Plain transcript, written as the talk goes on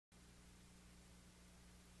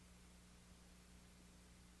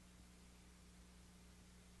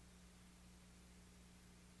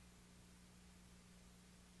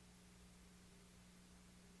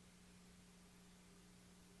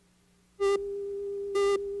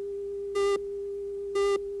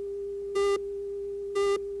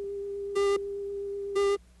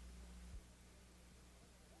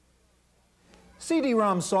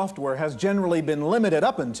CD-ROM software has generally been limited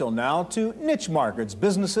up until now to niche markets,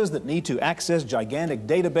 businesses that need to access gigantic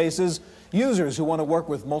databases, users who want to work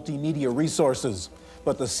with multimedia resources.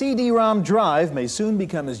 But the CD-ROM drive may soon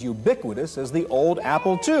become as ubiquitous as the old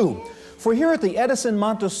Apple II. For here at the Edison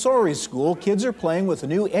Montessori School, kids are playing with a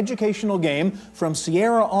new educational game from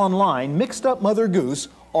Sierra Online, Mixed Up Mother Goose,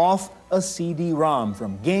 off a CD-ROM.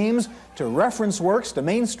 From games to reference works to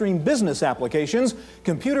mainstream business applications,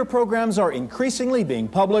 computer programs are increasingly being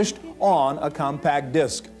published on a compact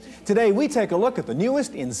disc. Today we take a look at the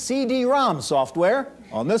newest in CD-ROM software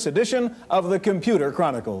on this edition of the Computer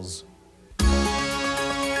Chronicles.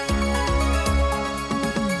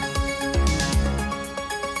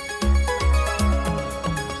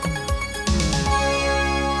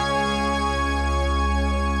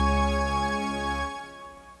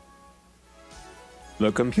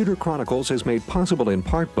 The Computer Chronicles is made possible in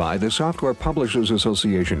part by the Software Publishers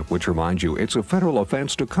Association, which reminds you it's a federal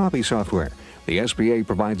offense to copy software. The SPA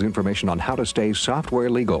provides information on how to stay software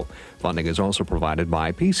legal. Funding is also provided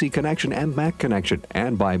by PC Connection and Mac Connection,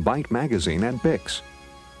 and by Byte Magazine and Bix.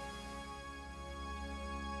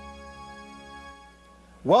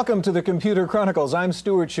 Welcome to the Computer Chronicles. I'm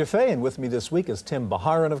Stewart Cheifet, and with me this week is Tim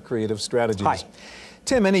Baharan of Creative Strategies. Hi.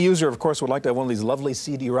 Tim, any user, of course, would like to have one of these lovely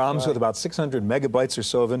CD-ROMs with about 600 megabytes or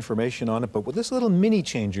so of information on it, but with this little mini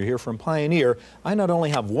changer here from Pioneer, I not only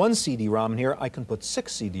have one CD-ROM in here, I can put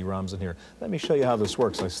 6 CD-ROMs in here. Let me show you how this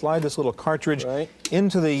works. I slide this little cartridge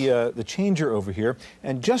into the changer over here,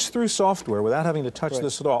 and just through software, without having to touch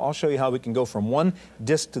this at all, I'll show you how we can go from one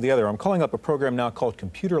disc to the other. I'm calling up a program now called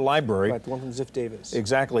Computer Library. Right, the one from Ziff Davis.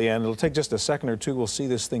 Exactly, and it'll take just a second or two. We'll see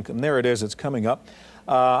this thing, and there it is, it's coming up.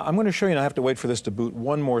 I'm going to show you, and I have to wait for this to boot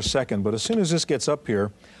one more second, but as soon as this gets up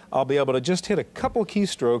here, I'll be able to just hit a couple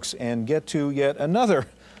keystrokes and get to yet another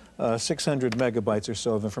 600 megabytes or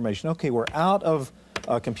so of information. Okay, we're out of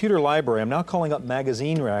Computer Library. I'm now calling up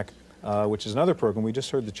Magazine Rack, which is another program. We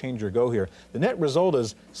just heard the changer go here. The net result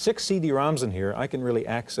is 6 CD-ROMs in here. I can really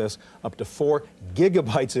access up to 4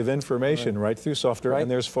 gigabytes of information right through software,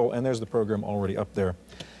 and there's the program already up there.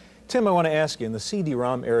 Tim, I want to ask you, in the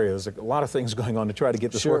CD-ROM area, there's a lot of things going on to try to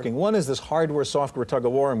get this working. One is this hardware-software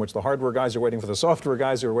tug-of-war in which the hardware guys are waiting for the software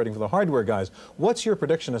guys who are waiting for the hardware guys. What's your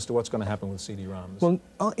prediction as to what's going to happen with CD-ROMs?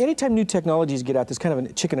 Well, anytime new technologies get out, there's kind of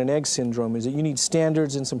a chicken and egg syndrome, is that you need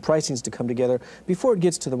standards and some pricings to come together before it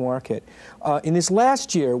gets to the market. In this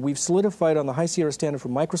last year, we've solidified on the High Sierra standard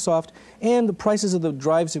from Microsoft, and the prices of the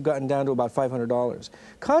drives have gotten down to about $500.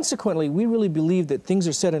 Consequently, we really believe that things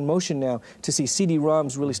are set in motion now to see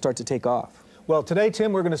CD-ROMs really start to take off. Well, today,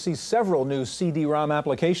 Tim, we're going to see several new CD-ROM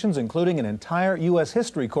applications, including an entire U.S.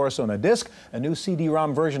 history course on a disc, a new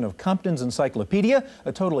CD-ROM version of Compton's Encyclopedia,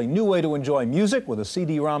 a totally new way to enjoy music with a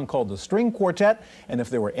CD-ROM called the String Quartet, and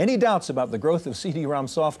if there were any doubts about the growth of CD-ROM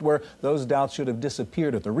software, those doubts should have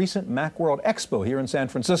disappeared at the recent Macworld Expo here in San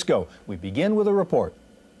Francisco. We begin with a report.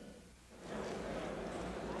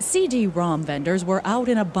 CD-ROM vendors were out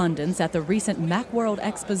in abundance at the recent Macworld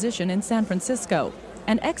Exposition in San Francisco.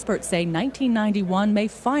 And experts say 1991 may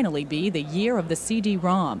finally be the year of the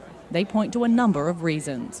CD-ROM. They point to a number of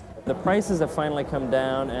reasons. The prices have finally come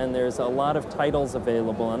down, and there's a lot of titles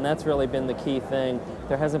available, and that's really been the key thing.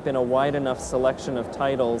 There hasn't been a wide enough selection of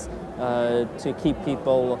titles to keep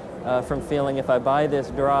people from feeling, if I buy this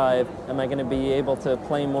drive, am I going to be able to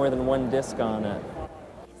play more than one disc on it?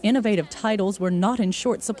 Innovative titles were not in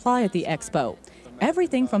short supply at the expo.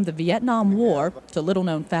 Everything from the Vietnam War to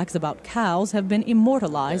little-known facts about cows have been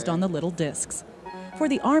immortalized on the little discs. For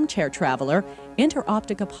the armchair traveler,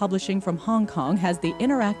 Interoptica Publishing from Hong Kong has the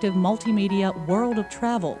interactive multimedia World of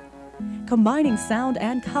Travel. Combining sound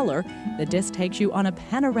and color, the disc takes you on a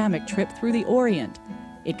panoramic trip through the Orient.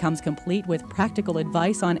 It comes complete with practical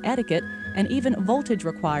advice on etiquette and even voltage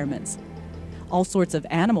requirements. All sorts of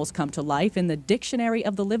animals come to life in the Dictionary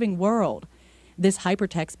of the Living World. This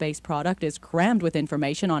hypertext-based product is crammed with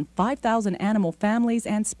information on 5,000 animal families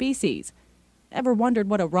and species. Ever wondered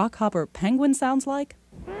what a rockhopper penguin sounds like?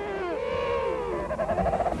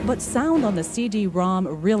 But sound on the CD-ROM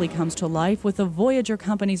really comes to life with the Voyager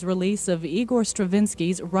company's release of Igor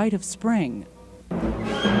Stravinsky's Rite of Spring.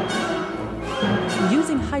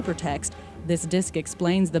 Using hypertext, this disc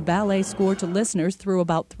explains the ballet score to listeners through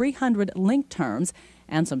about 300 link terms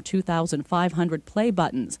and some 2,500 play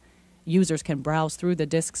buttons. Users can browse through the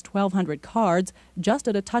disc's 1,200 cards just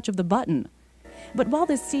at a touch of the button. But while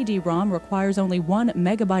this CD-ROM requires only 1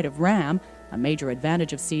 megabyte of RAM, a major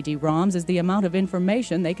advantage of CD-ROMs is the amount of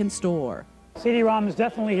information they can store. CD-ROM is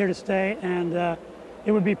definitely here to stay, and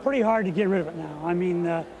it would be pretty hard to get rid of it now. I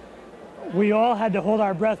mean, we all had to hold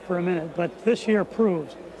our breath for a minute, but this year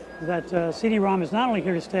proves that CD-ROM is not only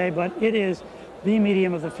here to stay, but it is the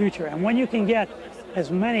medium of the future. And when you can get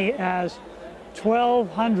as many as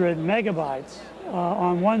 1,200 megabytes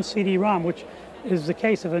on one CD-ROM, which is the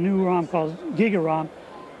case of a new ROM called Giga-ROM,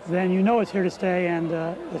 then you know it's here to stay, and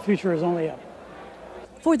the future is only up.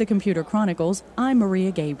 For the Computer Chronicles, I'm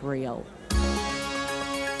Maria Gabriel.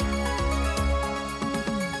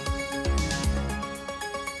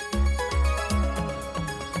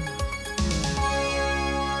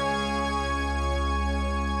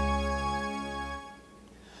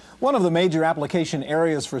 One of the major application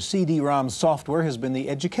areas for CD-ROM software has been the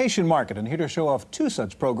education market, and here to show off two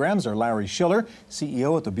such programs are Larry Schiller,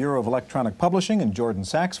 CEO at the Bureau of Electronic Publishing, and Jordan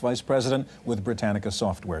Sachs, Vice President with Britannica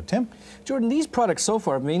Software. Tim? Jordan, these products so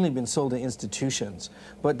far have mainly been sold to institutions,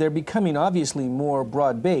 but they're becoming obviously more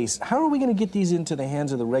broad-based. How are we going to get these into the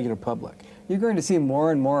hands of the regular public? You're going to see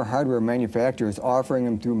more and more hardware manufacturers offering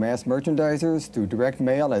them through mass merchandisers, through direct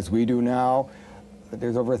mail, as we do now.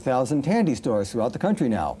 There's over 1,000 Tandy stores throughout the country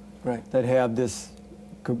now. Right. That have this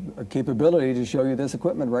capability to show you this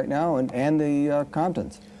equipment right now, and the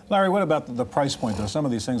Comptons. Larry, what about the price point, though? Some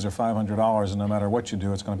of these things are $500, and no matter what you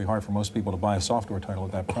do, it's going to be hard for most people to buy a software title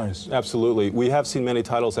at that price. Absolutely. We have seen many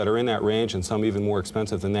titles that are in that range, and some even more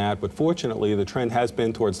expensive than that. But fortunately, the trend has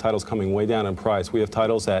been towards titles coming way down in price. We have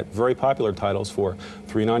titles very popular titles for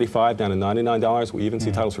 $395 down to $99. We even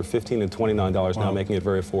see titles for $15 and $29 now, making it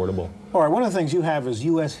very affordable. All right, one of the things you have is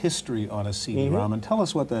U.S. history on a CD-ROM, and tell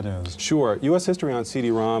us what that is. Sure. U.S. history on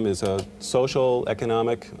CD-ROM is a social,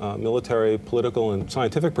 economic, military, political, and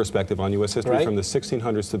scientific perspective on U.S. history from the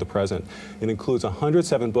 1600s to the present. It includes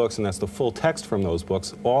 107 books, and that's the full text from those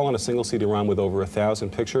books, all on a single CD-ROM with over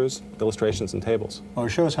 1,000 pictures, illustrations, and tables. Oh,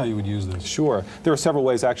 show us how you would use this. Sure. There are several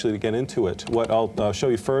ways actually to get into it. What I'll show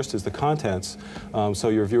you first is the contents, so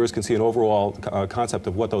your viewers can see an overall concept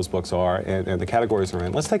of what those books are and the categories they're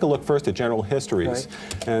in. Let's take a look first at general histories.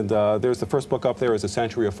 And there's the first book up there is A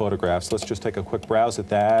Century of Photographs. Let's just take a quick browse at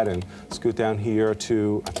that and scoot down here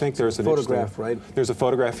to, I think there's an photograph, right? There's a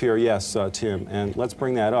photograph here, yes, Tim, and let's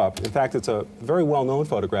bring that up. In fact, it's a very well-known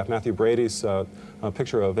photograph, Matthew Brady's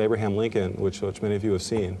picture of Abraham Lincoln, which many of you have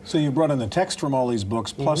seen. So you brought in the text from all these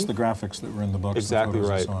books, plus the graphics that were in the books. Exactly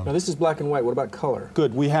right. Now this is black and white. What about color?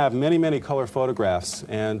 Good. We have many, many color photographs,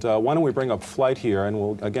 and why don't we bring up Flight here, and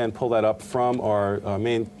we'll again pull that up from our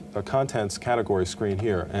main contents category screen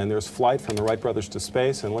here. And there's Flight from the Wright brothers to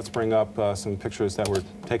space, and let's bring up some pictures that were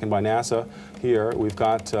taken by NASA here. We've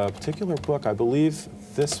got a particular book, I believe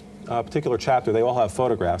this particular chapter, they all have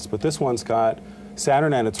photographs, but this one's got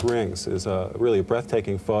Saturn and its rings. Is really a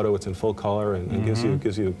breathtaking photo. It's in full color and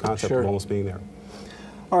gives you a concept of almost being there.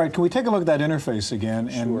 All right, can we take a look at that interface again?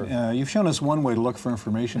 And you've shown us one way to look for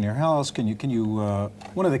information here. How else can you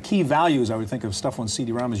one of the key values I would think of stuff on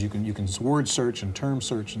CD-ROM is you can word search and term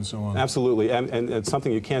search and so on. Absolutely, and it's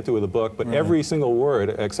something you can't do with a book, but every single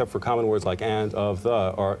word, except for common words like and, of,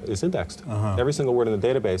 the, is indexed. Every single word in the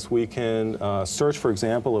database. We can search, for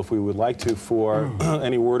example, if we would like to, for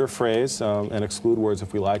any word or phrase and exclude words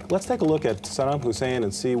if we like. Let's take a look at Saddam Hussein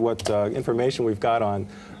and see what information we've got on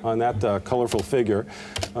that colorful figure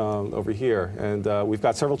over here. And we've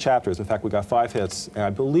got several chapters. In fact, we've got 5 hits. And I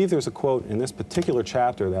believe there's a quote in this particular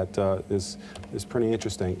chapter that is pretty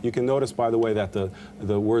interesting. You can notice, by the way, that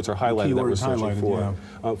the words are highlighted that we're searching for.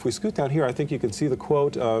 If we scoot down here, I think you can see the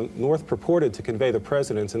quote, North purported to convey the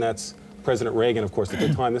president's, and that's President Reagan, of course, at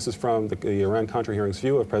the time. This is from the Iran-Contra hearings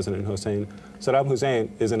view of President Hussein. Saddam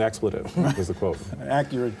Hussein is an expletive, is the quote.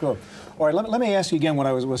 Accurate quote. All right, let me ask you again what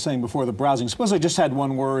I was saying before the browsing. Suppose I just had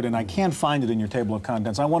one word and I can't find it in your table of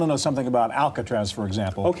contents. I want to know something about Alcatraz, for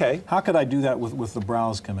example. Okay. How could I do that with the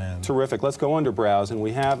browse command? Terrific. Let's go under browse, and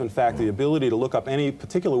we have, in fact, the ability to look up any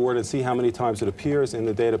particular word and see how many times it appears in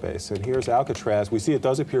the database. And here's Alcatraz. We see it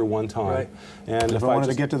does appear one time. Right. And if I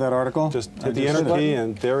wanted to get to that article? Just hit the enter key,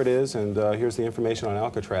 and there it is, and here's the information on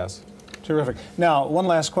Alcatraz. Terrific. Now, one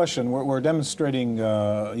last question. We're demonstrating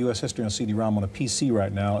U.S. history on CD-ROM on a PC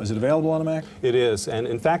right now. Is it available on a Mac? It is, and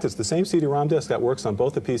in fact, it's the same CD-ROM disk that works on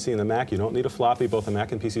both the PC and the Mac. You don't need a floppy. Both the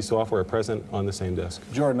Mac and PC software are present on the same disk.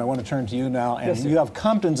 Jordan, I want to turn to you now, and you have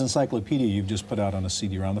Compton's Encyclopedia you've just put out on a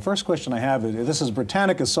CD-ROM. The first question I have is, this is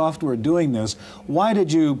Britannica software doing this. Why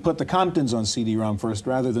did you put the Compton's on CD-ROM first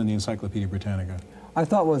rather than the Encyclopedia Britannica? I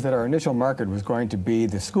thought was that our initial market was going to be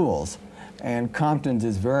the schools. And Compton's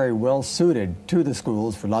is very well suited to the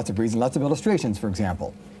schools for lots of reasons, lots of illustrations, for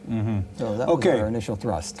example. So that was our initial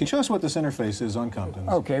thrust. Can you show us what this interface is on Compton's?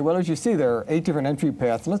 Okay, well, as you see, there are 8 different entry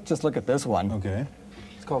paths. Let's just look at this one. Okay.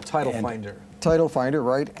 It's called Title Finder. Title Finder,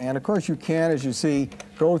 right. And of course, you can, as you see,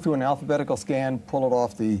 go through an alphabetical scan, pull it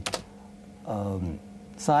off the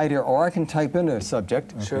side here, or I can type in a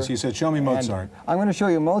subject. Okay, sure. So you said, show me Mozart. And I'm going to show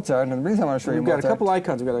you Mozart, and the reason I want to show you Mozart... We've got a couple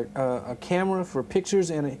icons. We've got a camera for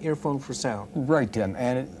pictures and an earphone for sound. Right, Tim.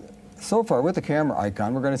 And so far, with the camera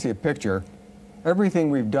icon, we're going to see a picture. Everything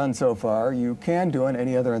we've done so far, you can do in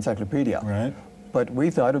any other encyclopedia. Right. But we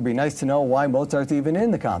thought it would be nice to know why Mozart's even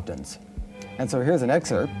in the Comptons. And so here's an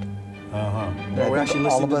excerpt. We're actually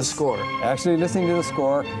listening to the score. Actually listening to the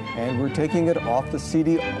score, and we're taking it off the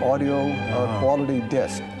CD audio quality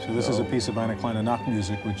disc. So this is a piece of Eine kleine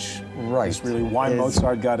Nachtmusik, which is really why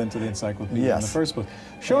Mozart got into the encyclopedia in the first place.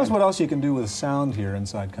 Show us what else you can do with sound here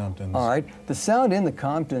inside Comptons. All right. The sound in the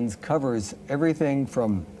Comptons covers everything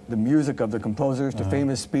from the music of the composers to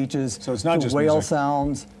famous speeches, so it's not to just whale music.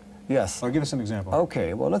 sounds. Yes. Or give us an example.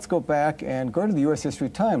 Okay. Well, let's go back and go to the U.S. history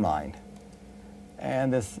timeline.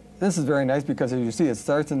 And this is very nice because, as you see, it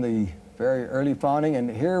starts in the very early founding,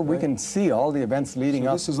 and here we can see all the events leading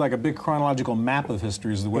up. This is like a big chronological map of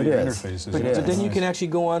history is the way your interface is. But then you can actually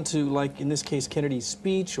go on to, like in this case, Kennedy's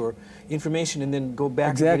speech or information, and then go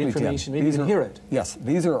back to that information, maybe even hear it. Yes,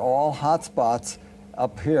 these are all hot spots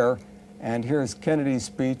up here, and here's Kennedy's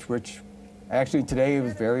speech, which actually today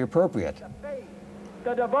is very appropriate.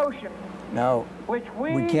 The devotion. Now, we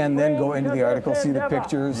can then go into the article, see the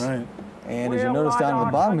pictures. Right. And as you notice down at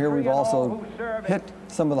the bottom here, we've also hit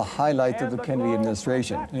some of the highlights of the Kennedy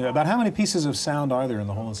administration. Yeah, about how many pieces of sound are there in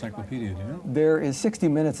the whole encyclopedia, do you know? There is 60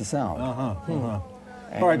 minutes of sound. All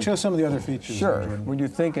right, show some of the other features. Sure. When you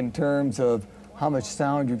think in terms of how much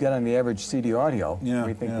sound you get on the average CD audio,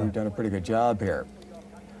 we think we've done a pretty good job here.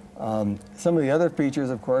 Some of the other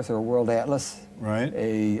features, of course, are a World Atlas. Right.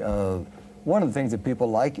 One of the things that people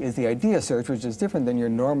like is the idea search, which is different than your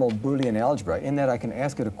normal Boolean algebra, in that I can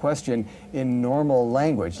ask it a question in normal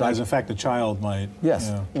language. So as in fact a child might.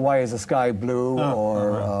 Yes. Why is the sky blue?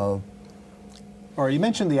 Or you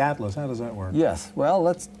mentioned the atlas. How does that work? Yes. Well,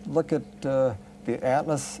 let's look at the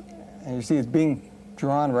atlas, and you see it's being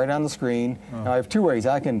drawn right on the screen. Now I have two ways.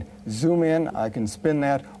 I can zoom in, I can spin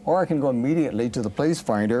that, or I can go immediately to the place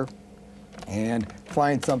finder and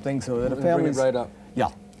find something so that a family. Bring it right up. Yeah.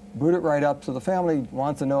 Boot it right up, so the family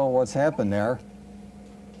wants to know what's happened there.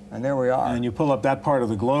 And there we are. And you pull up that part of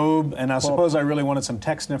the globe, and now suppose I really wanted some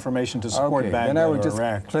text information to support Baghdad then I would or just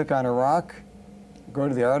Iraq. click on Iraq, go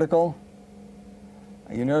to the article.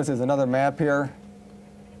 You notice there's another map here,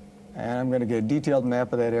 and I'm going to get a detailed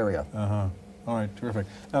map of that area. All right, terrific.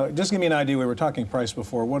 Now, just give me an idea. We were talking price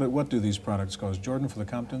before. What do these products cost? Jordan, for the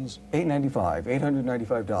Comptons?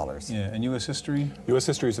 $895. Yeah, and U.S. history? U.S.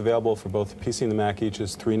 history is available for both the PC and the Mac. Each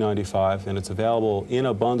is $395, and it's available in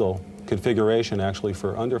a bundle configuration, actually,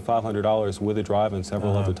 for under $500 with a drive and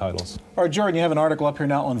several other titles. All right, Jordan, you have an article up here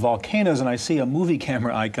now on volcanoes, and I see a movie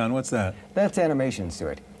camera icon. What's that? That's animation,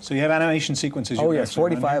 Stewart. So you have animation sequences? Oh, yes,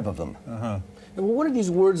 45 of them. And what are these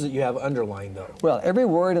words that you have underlined, though? Well, every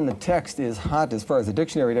word in the text is hot as far as the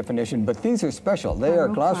dictionary definition, but these are special. They are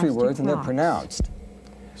glossary words, and they're pronounced.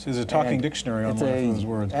 So there's a talking dictionary on one of those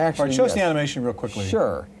words. Actually, all right, show us the animation real quickly.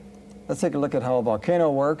 Sure. Let's take a look at how a volcano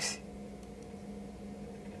works.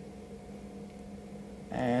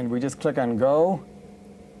 And we just click on go.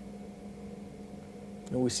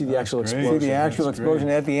 And we see the actual explosion. See the actual explosion.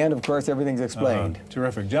 At the end, of course, everything's explained.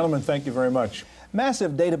 Terrific. Gentlemen, thank you very much.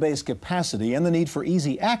 Massive database capacity and the need for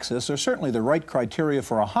easy access are certainly the right criteria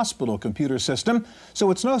for a hospital computer system,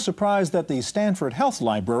 so it's no surprise that the Stanford Health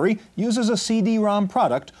Library uses a CD-ROM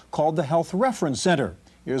product called the Health Reference Center.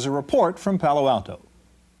 Here's a report from Palo Alto.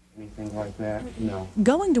 Anything like that? No.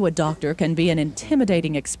 Going to a doctor can be an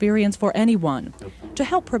intimidating experience for anyone. To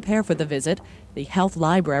help prepare for the visit, the Health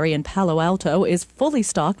Library in Palo Alto is fully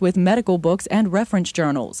stocked with medical books and reference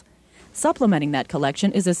journals. Supplementing that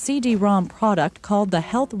collection is a CD-ROM product called the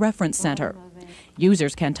Health Reference Center.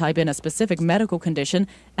 Users can type in a specific medical condition,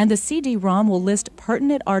 and the CD-ROM will list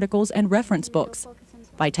pertinent articles and reference books.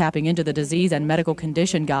 By tapping into the Disease and Medical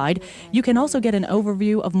Condition Guide, you can also get an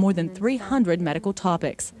overview of more than 300 medical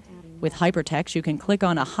topics. With hypertext, you can click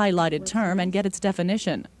on a highlighted term and get its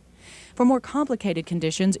definition. For more complicated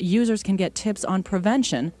conditions, users can get tips on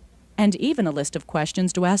prevention and even a list of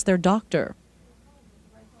questions to ask their doctor.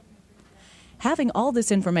 Having all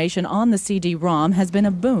this information on the CD-ROM has been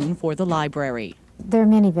a boon for the library. There are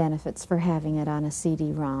many benefits for having it on a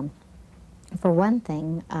CD-ROM. For one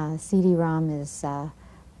thing, CD-ROM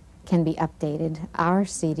can be updated. Our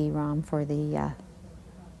CD-ROM for the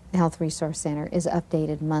Health Resource Center is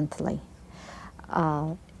updated monthly.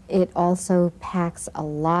 It also packs a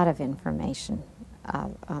lot of information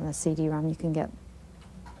on a CD-ROM. You can get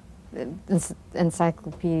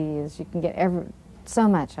encyclopedias, you can get so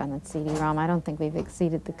much on the CD-ROM. I don't think we've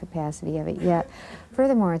exceeded the capacity of it yet.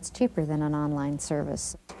 Furthermore, it's cheaper than an online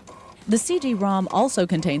service. The CD-ROM also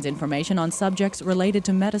contains information on subjects related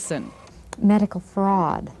to medicine. Medical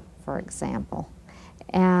fraud, for example,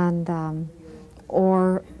 and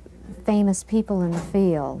or famous people in the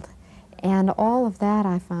field. And all of that,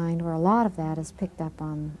 I find, or a lot of that, is picked up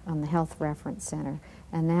on the Health Reference Center,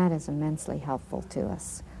 and that is immensely helpful to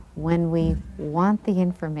us. When we want the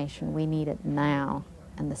information, we need it now,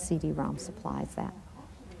 and the CD-ROM supplies that.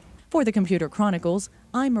 For the Computer Chronicles,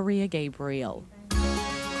 I'm Maria Gabriel.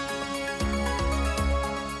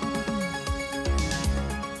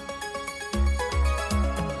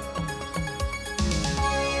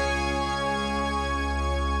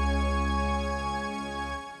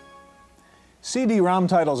 CD-ROM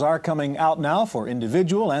titles are coming out now for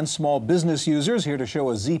individual and small business users. Here to show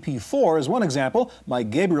a ZP4 is one example, Mike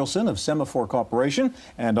Gabrielson of Semaphore Corporation,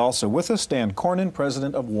 and also with us, Stan Cornyn,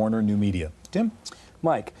 president of Warner New Media. Tim?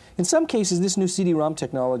 Mike, in some cases this new CD-ROM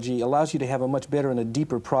technology allows you to have a much better and a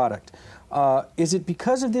deeper product. Is it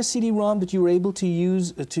because of this CD-ROM that you were able to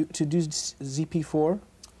use to do ZP4?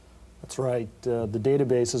 That's right. The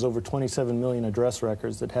database is over 27 million address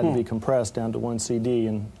records that had to be compressed down to one CD,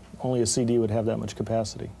 and only a CD would have that much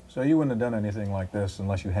capacity. So you wouldn't have done anything like this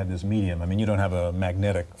unless you had this medium. I mean, you don't have a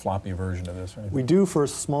magnetic floppy version of this, right? We do for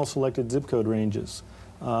small selected zip code ranges,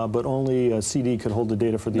 but only a CD could hold the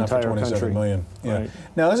data for the entire country. 27 million. Yeah. Right.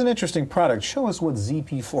 Now, that's an interesting product. Show us what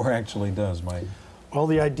ZP4 actually does, Mike. Well,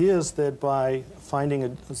 the idea is that by finding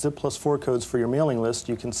a zip plus 4 codes for your mailing list,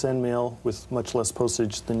 you can send mail with much less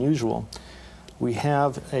postage than usual. We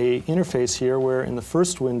have an interface here where in the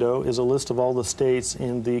first window is a list of all the states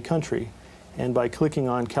in the country. And by clicking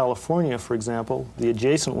on California, for example, the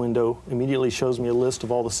adjacent window immediately shows me a list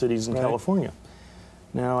of all the cities in California.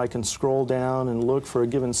 Now I can scroll down and look for a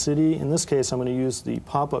given city. In this case, I'm going to use the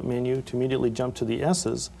pop-up menu to immediately jump to the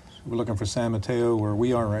S's. We're looking for San Mateo, where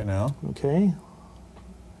we are right now. Okay.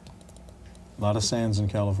 A lot of sands in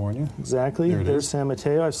California. Exactly. There's San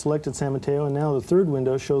Mateo. I've selected San Mateo, and now the third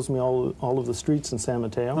window shows me all of the streets in San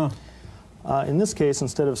Mateo. In this case,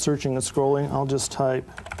 instead of searching and scrolling, I'll just type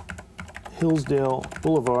Hillsdale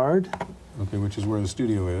Boulevard. Okay, which is where the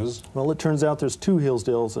studio is. Well, it turns out there's two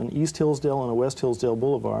Hillsdales, an East Hillsdale and a West Hillsdale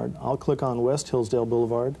Boulevard. I'll click on West Hillsdale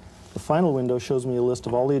Boulevard. The final window shows me a list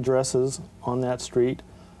of all the addresses on that street.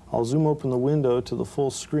 I'll zoom open the window to the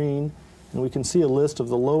full screen, and we can see a list of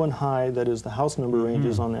the low and high, that is the house number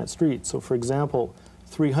ranges on that street. So for example,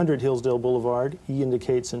 300 Hillsdale Boulevard, E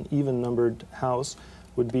indicates an even numbered house,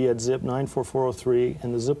 would be at zip 94403,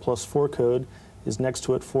 and the zip plus 4 code is next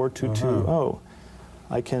to it, 4220.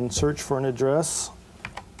 I can search for an address,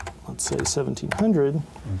 let's say 1700.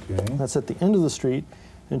 Okay. That's at the end of the street,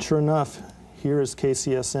 and sure enough, here is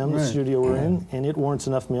KCSM, the studio we're in, and it warrants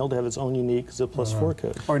enough mail to have its own unique zip plus 4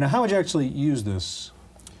 code. All right, now how would you actually use this?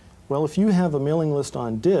 Well, if you have a mailing list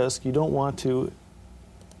on disk, you don't want to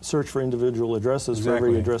search for individual addresses for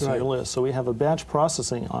every address on your list. So we have a batch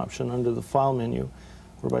processing option under the File menu,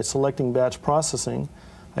 where by selecting batch processing,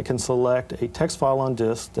 I can select a text file on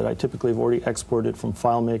disk that I typically have already exported from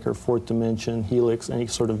FileMaker, Fourth Dimension, Helix, any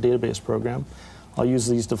sort of database program. I'll use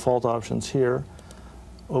these default options here,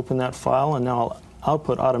 open that file, and now I'll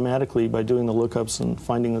output automatically by doing the lookups and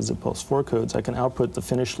finding the zip plus 4 codes. I can output the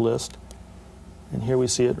finished list. And here we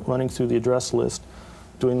see it running through the address list,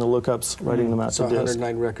 doing the lookups, writing them out to disk.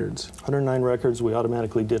 109 records. 109 records, we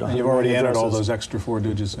automatically did 109 And you've already addresses. entered all those extra 4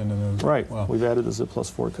 digits into those. Right, wow. we've added the zip plus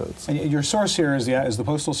 4 codes. And your source here is the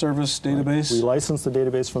Postal Service database? We license the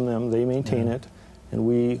database from them, they maintain it, and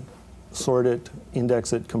we sort it,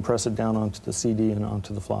 index it, compress it down onto the CD and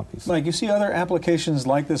onto the floppies. Mike, you see other applications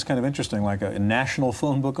like this kind of interesting, like a national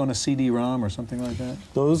phone book on a CD-ROM or something like that?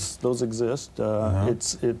 Those exist.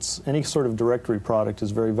 It's any sort of directory product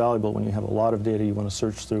is very valuable when you have a lot of data you want to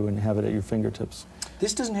search through and have it at your fingertips.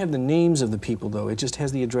 This doesn't have the names of the people, though. It just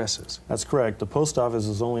has the addresses. That's correct. The post office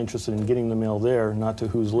is only interested in getting the mail there, not to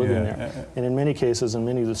who's living there. And in many cases, in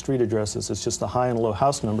many of the street addresses, it's just the high and low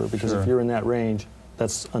house number, because if you're in that range,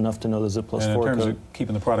 that's enough to know the zip plus 4 code. In terms of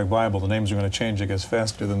keeping the product viable, the names are going to change, I guess,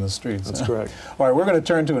 faster than the streets. That's correct. All right, we're going to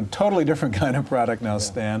turn to a totally different kind of product now,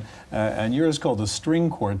 Stan, and yours is called the String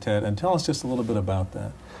Quartet, and tell us just a little bit about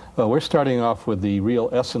that. Well, we're starting off with the real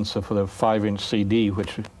essence of the 5-inch CD,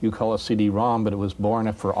 which you call a CD-ROM, but it was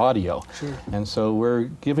born for audio. Sure. And so we're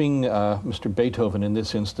giving Mr. Beethoven, in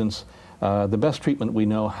this instance, the best treatment we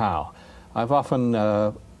know how. I've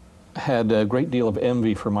often had a great deal of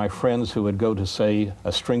envy for my friends who would go to, say,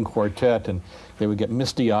 a string quartet, and they would get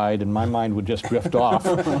misty-eyed and my mind would just drift off.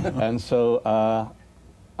 And so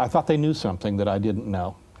I thought they knew something that I didn't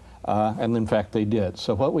know. And in fact, they did.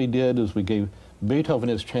 So what we did is we gave Beethoven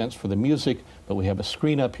his chance for the music, but we have a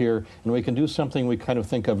screen up here, and we can do something we kind of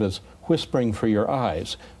think of as whispering for your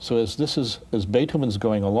eyes. So as Beethoven's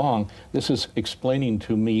going along, this is explaining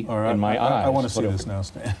to me in my eyes. I want to see this now,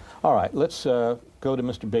 Stan. All right, let's go to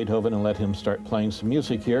Mr. Beethoven and let him start playing some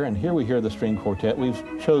music here. And here we hear the string quartet. We've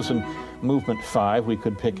chosen movement 5. We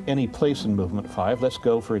could pick any place in movement 5. Let's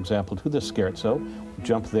go, for example, to the scherzo.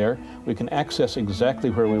 Jump there. We can access exactly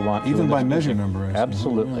where we want. Even by measure number, I see.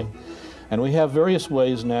 Absolutely. And we have various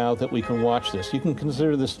ways now that we can watch this. You can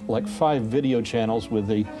consider this like 5 video channels with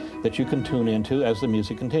that you can tune into as the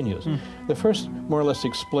music continues. The first more or less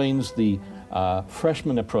explains the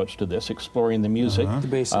freshman approach to this, exploring the music. The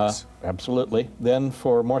basics. Absolutely. Then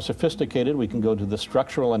for more sophisticated, we can go to the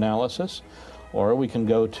structural analysis, or we can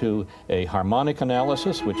go to a harmonic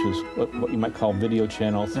analysis, which is what you might call video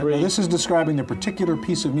channel 3. Now, this is describing the particular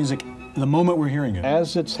piece of music the moment we're hearing it.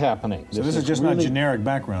 As it's happening. So this is just really not generic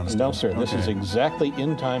background stuff? No, sir. Okay. This is exactly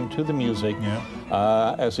in time to the music,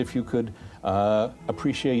 as if you could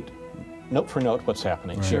appreciate note for note what's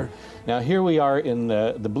happening. Right. Sure. Now here we are in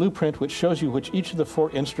the blueprint, which shows you which each of the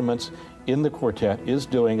 4 instruments in the quartet is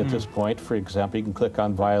doing at this point. For example, you can click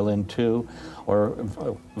on violin 2, or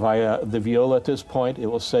via the viola at this point. It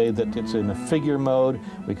will say that it's in a figure mode.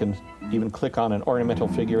 We can even click on an ornamental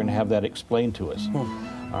figure and have that explained to us. All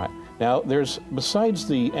right. Now, besides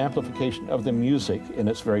the amplification of the music in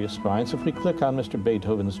its various spines, if we click on Mr.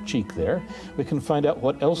 Beethoven's cheek there, we can find out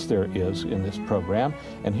what else there is in this program.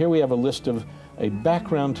 And here we have a list of a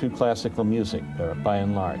background to classical music, by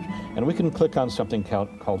and large. And we can click on something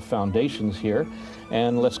called Foundations here,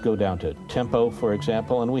 and let's go down to Tempo, for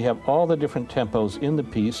example, and we have all the different tempos in the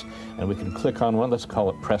piece, and we can click on one, let's call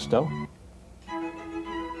it Presto,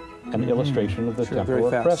 an illustration of the tempo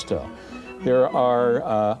of Presto. There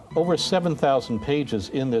are over 7,000 pages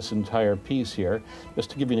in this entire piece here. Just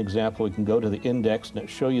to give you an example, we can go to the index and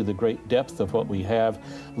show you the great depth of what we have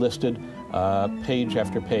listed page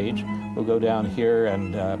after page. We'll go down here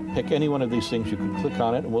and pick any one of these things. You can click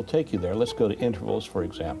on it and we'll take you there. Let's go to intervals, for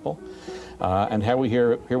example. And here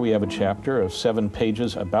we have a chapter of 7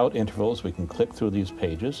 pages about intervals. We can click through these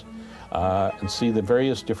pages and see the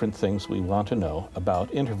various different things we want to know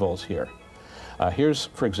about intervals here. Here's,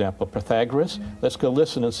 for example, Pythagoras. Let's go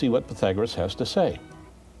listen and see what Pythagoras has to say.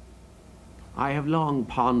 I have long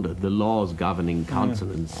pondered the laws governing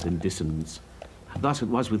consonance and dissonance. Thus it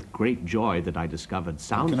was with great joy that I discovered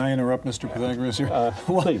sound. Can I interrupt Mr. Pythagoras here?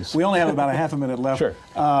 Please. We only have about a half a minute left. Sure.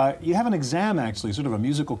 You have an exam, actually, sort of a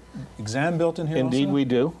musical exam built in here. Indeed we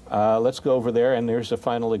do. Let's go over there, and there's the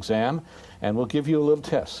final exam. And we'll give you a little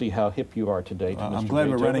test, see how hip you are today to Mr. I'm glad Beethoven.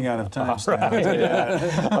 we're running out of time.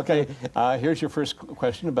 Right. Okay, here's your first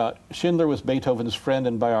question about Schindler was Beethoven's friend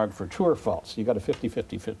and biographer. True or false? You got a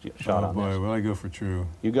 50-50 shot on this. Oh boy, well I go for true.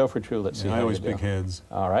 You go for true. Let's see. I always pick heads.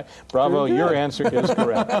 All right. Bravo, your answer is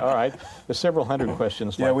correct. All right. There's several hundred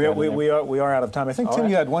questions. Yeah, like we are out of time. I think, Tim,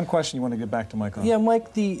 you had one question you want to get back to Mike on. Yeah,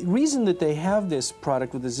 Mike, the reason that they have this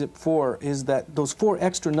product with the Zip 4 is that those 4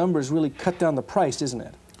 extra numbers really cut down the price, isn't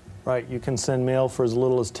it? Right, you can send mail for as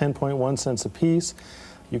little as 10.1 cents a piece.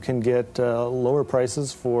 You can get lower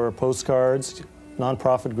prices for postcards,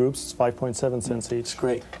 nonprofit groups, it's 5.7 cents each.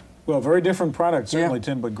 Great. Well, very different products, certainly,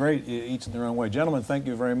 Tim, but great, each in their own way. Gentlemen, thank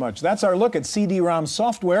you very much. That's our look at CD-ROM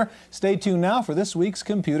software. Stay tuned now for this week's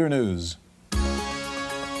Computer News.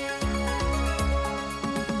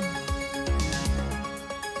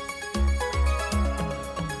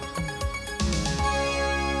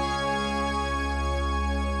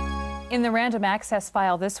 In the random access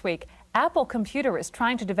file this week, Apple Computer is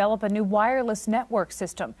trying to develop a new wireless network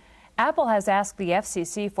system. Apple has asked the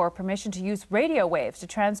FCC for permission to use radio waves to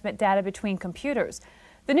transmit data between computers.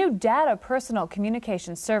 The new Data Personal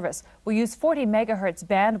Communications Service will use 40 megahertz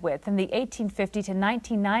bandwidth in the 1850 to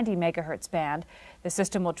 1990 megahertz band. The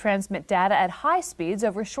system will transmit data at high speeds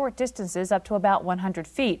over short distances up to about 100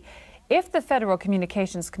 feet. If the Federal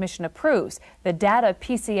Communications Commission approves, the data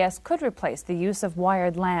PCS could replace the use of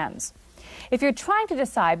wired LANs. If you're trying to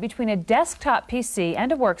decide between a desktop PC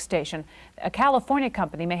and a workstation, a California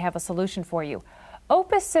company may have a solution for you.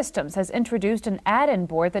 Opus Systems has introduced an add-in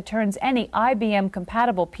board that turns any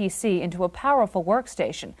IBM-compatible PC into a powerful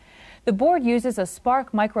workstation. The board uses a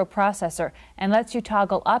Spark microprocessor and lets you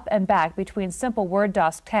toggle up and back between simple Word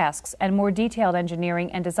doc tasks and more detailed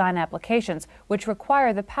engineering and design applications, which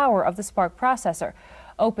require the power of the Spark processor.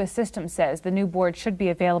 Opus Systems says the new board should be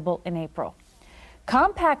available in April.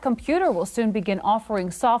 Compaq Computer will soon begin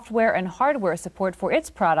offering software and hardware support for its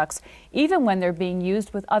products, even when they're being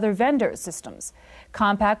used with other vendors' systems.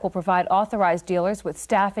 Compaq will provide authorized dealers with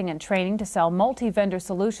staffing and training to sell multi-vendor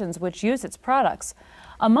solutions which use its products.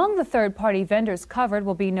 Among the third-party vendors covered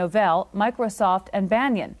will be Novell, Microsoft, and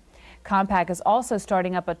Banyan. Compaq is also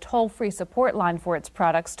starting up a toll-free support line for its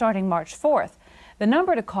products starting March 4th. The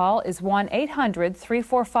number to call is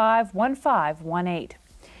 1-800-345-1518.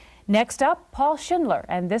 Next up, Paul Schindler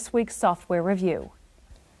and this week's software review.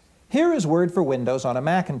 Here is Word for Windows on a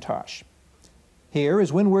Macintosh. Here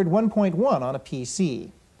is WinWord 1.1 on a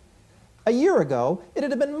PC. A year ago, it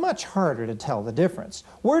had been much harder to tell the difference.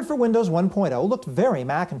 Word for Windows 1.0 looked very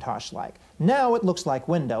Macintosh-like. Now it looks like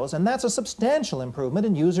Windows, and that's a substantial improvement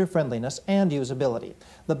in user-friendliness and usability.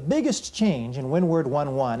 The biggest change in WinWord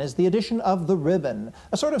 1.1 is the addition of the ribbon,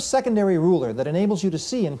 a sort of secondary ruler that enables you to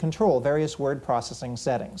see and control various word processing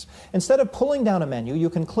settings. Instead of pulling down a menu,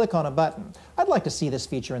 you can click on a button. I'd like to see this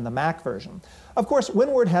feature in the Mac version. Of course,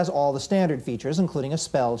 WinWord has all the standard features, including a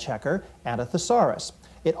spell checker and a thesaurus.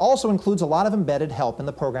 It also includes a lot of embedded help in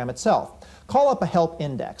the program itself. Call up a help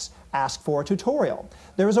index. Ask for a tutorial.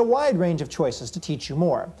 There is a wide range of choices to teach you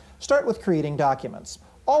more. Start with creating documents.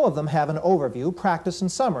 All of them have an overview, practice,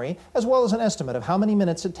 and summary, as well as an estimate of how many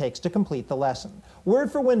minutes it takes to complete the lesson.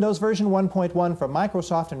 Word for Windows version 1.1 from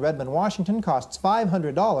Microsoft in Redmond, Washington costs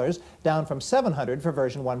 $500, down from $700 for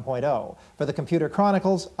version 1.0. For the Computer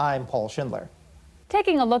Chronicles, I'm Paul Schindler.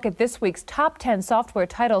 Taking a look at this week's top 10 software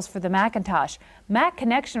titles for the Macintosh, Mac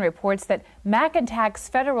Connection reports that Macintac's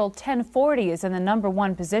Federal 1040 is in the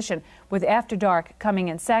 #1 position, with After Dark coming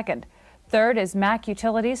in second. Third is Mac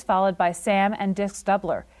Utilities, followed by SAM and Disk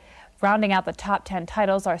Doubler. Rounding out the top 10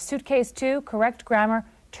 titles are Suitcase 2, Correct Grammar,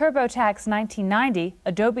 TurboTax 1990,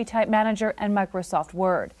 Adobe Type Manager, and Microsoft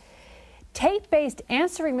Word. Tape-based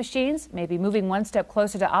answering machines may be moving one step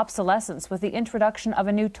closer to obsolescence with the introduction of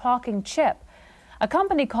a new talking chip. A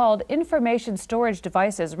company called Information Storage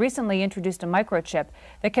Devices recently introduced a microchip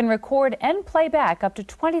that can record and play back up to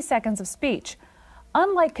 20 seconds of speech.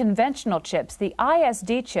 Unlike conventional chips, the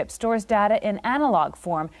ISD chip stores data in analog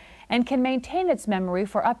form and can maintain its memory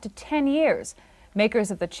for up to 10 years.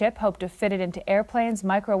 Makers of the chip hope to fit it into airplanes,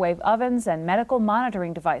 microwave ovens, and medical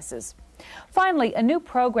monitoring devices. Finally, a new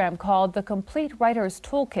program called the Complete Writer's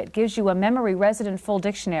Toolkit gives you a memory-resident full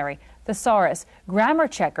dictionary, thesaurus, grammar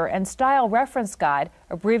checker, and style reference guide,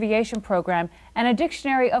 abbreviation program, and a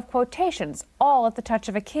dictionary of quotations, all at the touch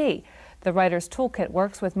of a key. The Writer's Toolkit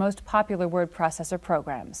works with most popular word processor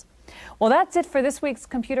programs. Well, that's it for this week's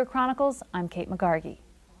Computer Chronicles. I'm Kate McGargy.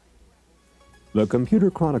 The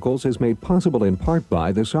Computer Chronicles is made possible in part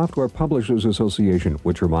by the Software Publishers Association,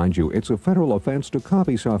 which reminds you it's a federal offense to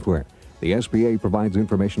copy software. The SBA provides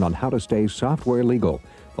information on how to stay software legal.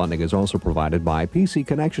 Funding is also provided by PC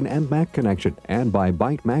Connection and Mac Connection, and by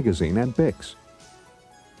Byte Magazine and Bix.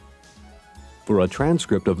 For a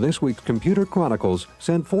transcript of this week's Computer Chronicles,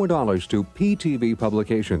 send $4 to PTV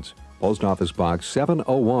Publications, Post Office Box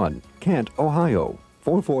 701, Kent, Ohio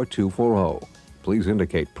 44240. Please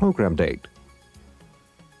indicate program date.